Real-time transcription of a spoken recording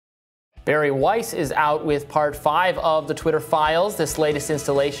Bari Weiss is out with part 5 of the Twitter files. This latest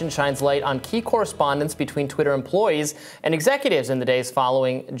installation shines light on key correspondence between Twitter employees and executives in the days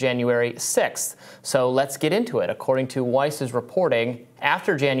following January 6th. So let's get into it. According to Weiss's reporting,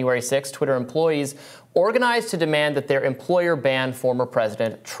 after January 6th, Twitter employees organized to demand that their employer ban former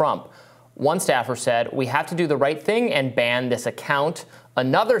President Trump. One staffer said, "We have to do the right thing and ban this account."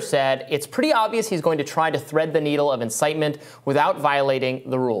 Another said, "It's pretty obvious he's going to try to thread the needle of incitement without violating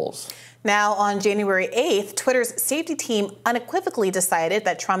the rules." Now, on January 8th, Twitter's safety team unequivocally decided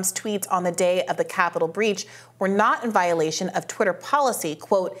that Trump's tweets on the day of the Capitol breach were not in violation of Twitter policy.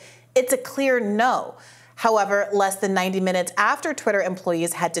 Quote, "It's a clear no." However, less than 90 minutes after Twitter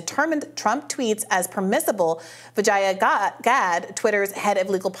employees had determined Trump tweets as permissible, Vijaya Gadde, Twitter's head of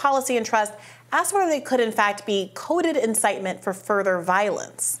legal policy and trust, asked whether they could in fact be coded incitement for further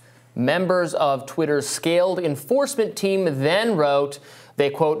violence. Members of Twitter's scaled enforcement team then wrote, they,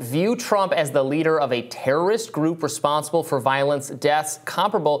 quote, "view Trump as the leader of a terrorist group responsible for violence, deaths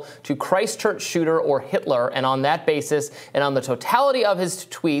comparable to Christchurch shooter or Hitler, and on that basis and on the totality of his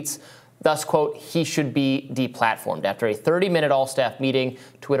tweets, thus, quote, he should be deplatformed." After a 30-minute all-staff meeting,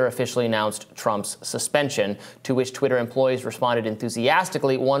 Twitter officially announced Trump's suspension, to which Twitter employees responded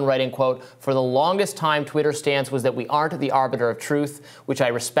enthusiastically, one writing, quote, "For the longest time, Twitter's stance was that we aren't the arbiter of truth, which I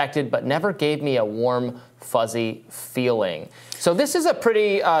respected, but never gave me a warm, fuzzy feeling." So this is a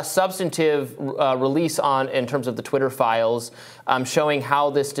pretty substantive release in terms of the Twitter files, showing how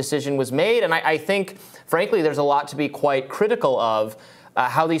this decision was made. And I think, frankly, there's a lot to be quite critical of.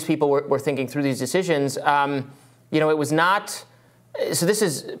 How these people were thinking through these decisions. It was not. So this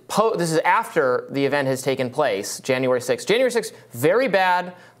is after the event has taken place, January 6th. January 6th, very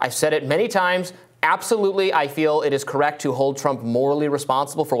bad. I've said it many times. Absolutely, I feel it is correct to hold Trump morally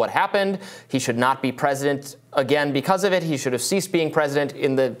responsible for what happened. He should not be president again because of it. He should have ceased being president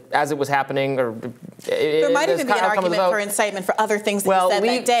as it was happening. Or there might even be an argument for incitement for other things that he said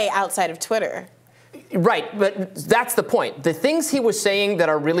that day outside of Twitter. Right, but that's the point. The things he was saying that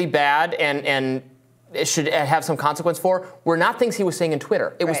are really bad and should have some consequence for were not things he was saying in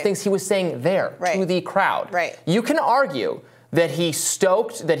Twitter. It was things he was saying there to the crowd. Right. You can argue that he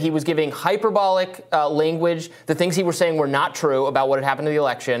stoked, that he was giving hyperbolic language. The things he was saying were not true about what had happened in the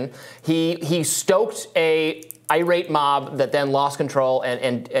election. He stoked a irate mob that then lost control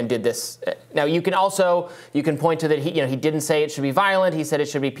and did this. Now you can point to that he didn't say it should be violent. He said it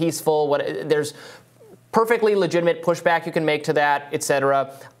should be peaceful. There's perfectly legitimate pushback you can make to that, et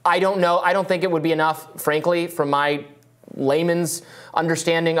cetera. I don't know. I don't think it would be enough, frankly, from my layman's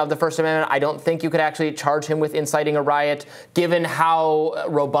understanding of the First Amendment. I don't think you could actually charge him with inciting a riot, given how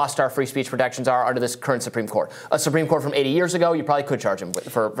robust our free speech protections are under this current Supreme Court. A Supreme Court from 80 years ago, you probably could charge him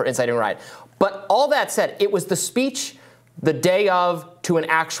for inciting a riot. But all that said, it was the speech the day of to an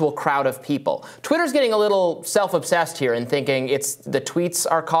actual crowd of people. Twitter's getting a little self-obsessed here and thinking it's the tweets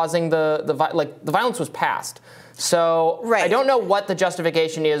are causing the violence was past. So I don't know what the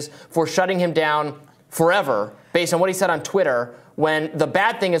justification is for shutting him down forever based on what he said on Twitter, when the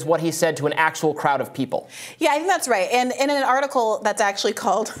bad thing is what he said to an actual crowd of people. Yeah, I think that's right. And in an article that's actually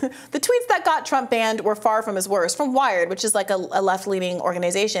called "The Tweets That Got Trump Banned Were Far From His Worst" from Wired, which is like a left-leaning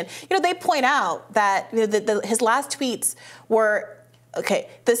organization, they point out that his last tweets were,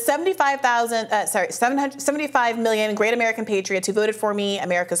 the 75 million great American patriots who voted for me,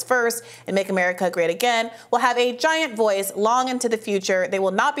 America's first, and make America great again, will have a giant voice long into the future. They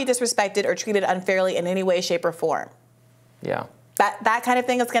will not be disrespected or treated unfairly in any way, shape, or form. Yeah. That kind of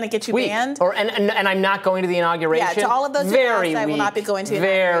thing is going to get you banned. And I'm not going to the inauguration. Yeah, to all of those I will not be going to the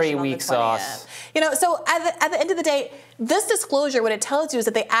inauguration. Very weak sauce. So at the end of the day, this disclosure, what it tells you is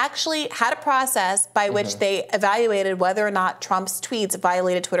that they actually had a process by which they evaluated whether or not Trump's tweets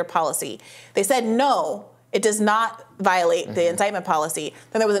violated Twitter policy. They said no, it does not violate the incitement policy.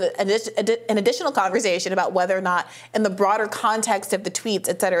 Then there was an additional conversation about whether or not, in the broader context of the tweets,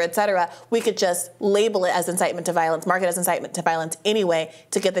 et cetera, we could just label it as incitement to violence, mark it as incitement to violence anyway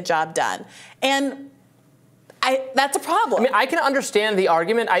to get the job done. And that's a problem. I mean, I can understand the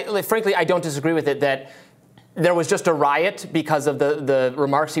argument. Frankly, I don't disagree with it that there was just a riot because of the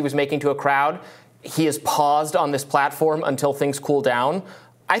remarks he was making to a crowd. He has paused on this platform until things cool down.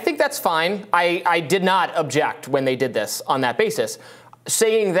 I think that's fine. I did not object when they did this on that basis.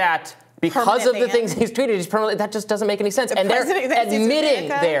 Saying that because of the things he's tweeted, he's permanently, that just doesn't make any sense. And they're admitting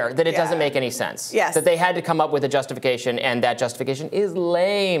there that it doesn't make any sense. Yes. That they had to come up with a justification, and that justification is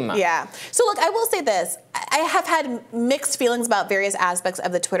lame. Yeah. So look, I will say this. I have had mixed feelings about various aspects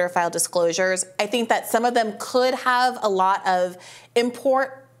of the Twitter file disclosures. I think that some of them could have a lot of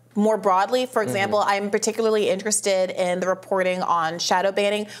import more broadly. For example, I'm particularly interested in the reporting on shadow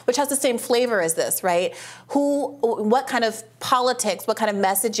banning, which has the same flavor as this, right? What kind of politics, what kind of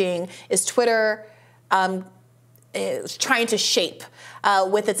messaging is Twitter is trying to shape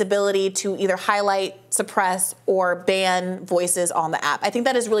with its ability to either highlight, suppress, or ban voices on the app? I think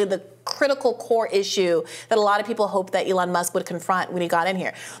that is really the critical core issue that a lot of people hope that Elon Musk would confront when he got in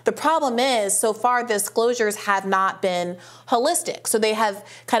here. The problem is, so far, disclosures have not been holistic. So they have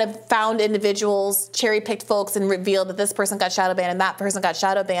kind of found individuals, cherry-picked folks, and revealed that this person got shadow banned and that person got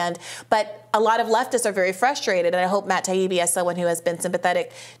shadow banned. But a lot of leftists are very frustrated, and I hope Matt Taibbi, as someone who has been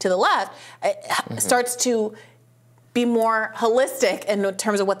sympathetic to the left, starts to be more holistic in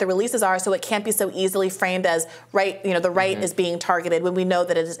terms of what the releases are, so it can't be so easily framed as the right is being targeted, when we know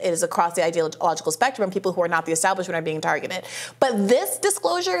that it is across the ideological spectrum and people who are not the establishment are being targeted. But this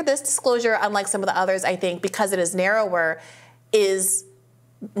disclosure, unlike some of the others, I think, because it is narrower, is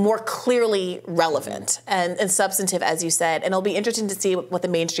more clearly relevant and substantive, as you said. And it'll be interesting to see what the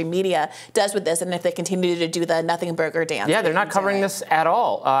mainstream media does with this, and if they continue to do the nothing burger dance. Yeah, they're not covering this at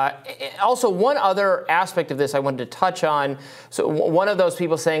all. Also, one other aspect of this I wanted to touch on. So one of those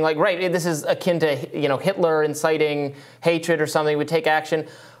people saying, like, right, this is akin to Hitler inciting hatred or something, would take action.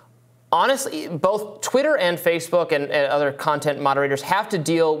 Honestly, both Twitter and Facebook and other content moderators have to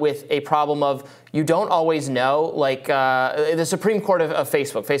deal with a problem of you don't always know. Like the Supreme Court of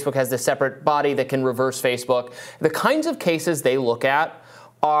Facebook. Facebook has this separate body that can reverse Facebook. The kinds of cases they look at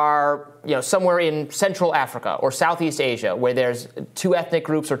are somewhere in Central Africa or Southeast Asia, where there's two ethnic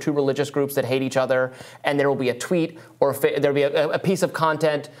groups or two religious groups that hate each other, and there will be a tweet or there'll be a piece of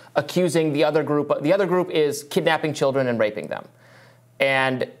content accusing the other group. The other group is kidnapping children and raping them.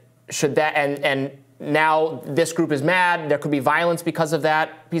 And should that, and now this group is mad, there could be violence because of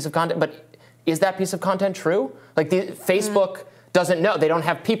that piece of content, but is that piece of content true? Like Facebook doesn't know. They don't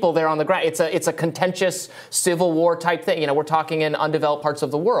have people there on the ground. It's a contentious civil war type thing. We're talking in undeveloped parts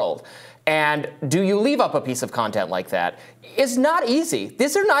of the world. And do you leave up a piece of content like that? It's not easy.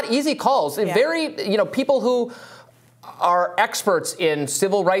 These are not easy calls. Yeah. People who are experts in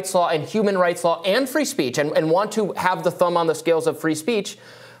civil rights law and human rights law and free speech and want to have the thumb on the scales of free speech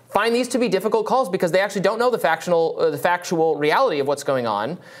find these to be difficult calls because they actually don't know the factual reality of what's going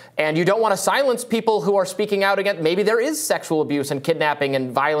on. And you don't want to silence people who are speaking out against, maybe there is sexual abuse and kidnapping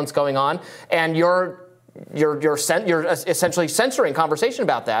and violence going on, and you're essentially censoring conversation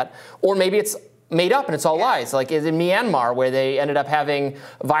about that. Or maybe it's made up and it's all lies, like in Myanmar, where they ended up having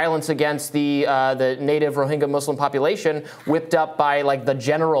violence against the native Rohingya Muslim population whipped up by the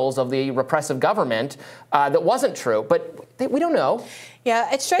generals of the repressive government. That wasn't true, but we don't know.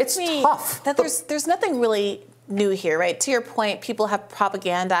 Yeah, it strikes me tough. That there's nothing really new here, right? To your point, people have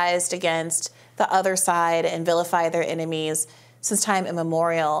propagandized against the other side and vilified their enemies since time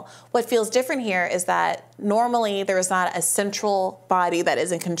immemorial. What feels different here is that normally there is not a central body that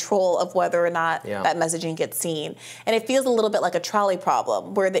is in control of whether or not that messaging gets seen. And it feels a little bit like a trolley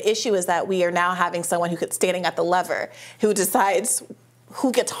problem, where the issue is that we are now having someone who's standing at the lever who decides who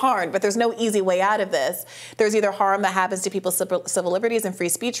gets harmed, but there's no easy way out of this. There's either harm that happens to people's civil liberties and free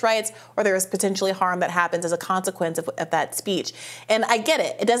speech rights, or there is potentially harm that happens as a consequence of that speech. And I get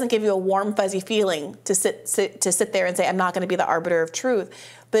it. It doesn't give you a warm, fuzzy feeling to sit there and say, I'm not going to be the arbiter of truth.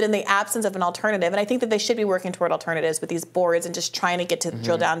 But in the absence of an alternative, and I think that they should be working toward alternatives with these boards and just trying to get to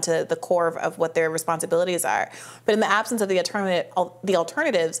drill down to the core of what their responsibilities are. But in the absence of the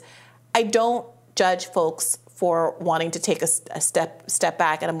alternatives, I don't judge folks for wanting to take a step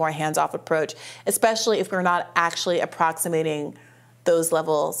back and a more hands-off approach, especially if we're not actually approximating those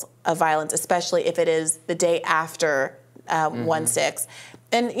levels of violence, especially if it is the day after 1/6.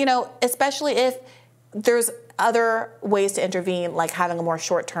 And, especially if there's other ways to intervene, like having a more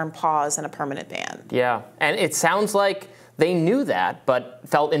short-term pause and a permanent ban. Yeah, and it sounds like they knew that, but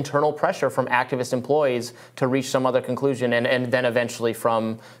felt internal pressure from activist employees to reach some other conclusion, and then eventually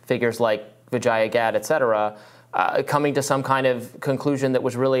from figures like Vijaya Gad, et cetera, coming to some kind of conclusion that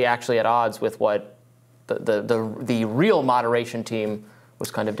was really actually at odds with what the real moderation team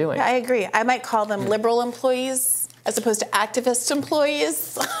was kind of doing. Yeah, I agree. I might call them liberal employees as opposed to activist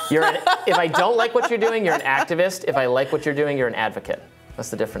employees. If I don't like what you're doing, you're an activist. If I like what you're doing, you're an advocate. That's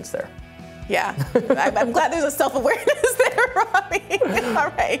the difference there. Yeah. I'm glad there's a self-awareness there, Ronnie.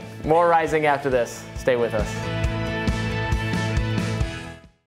 All right. More Rising after this. Stay with us.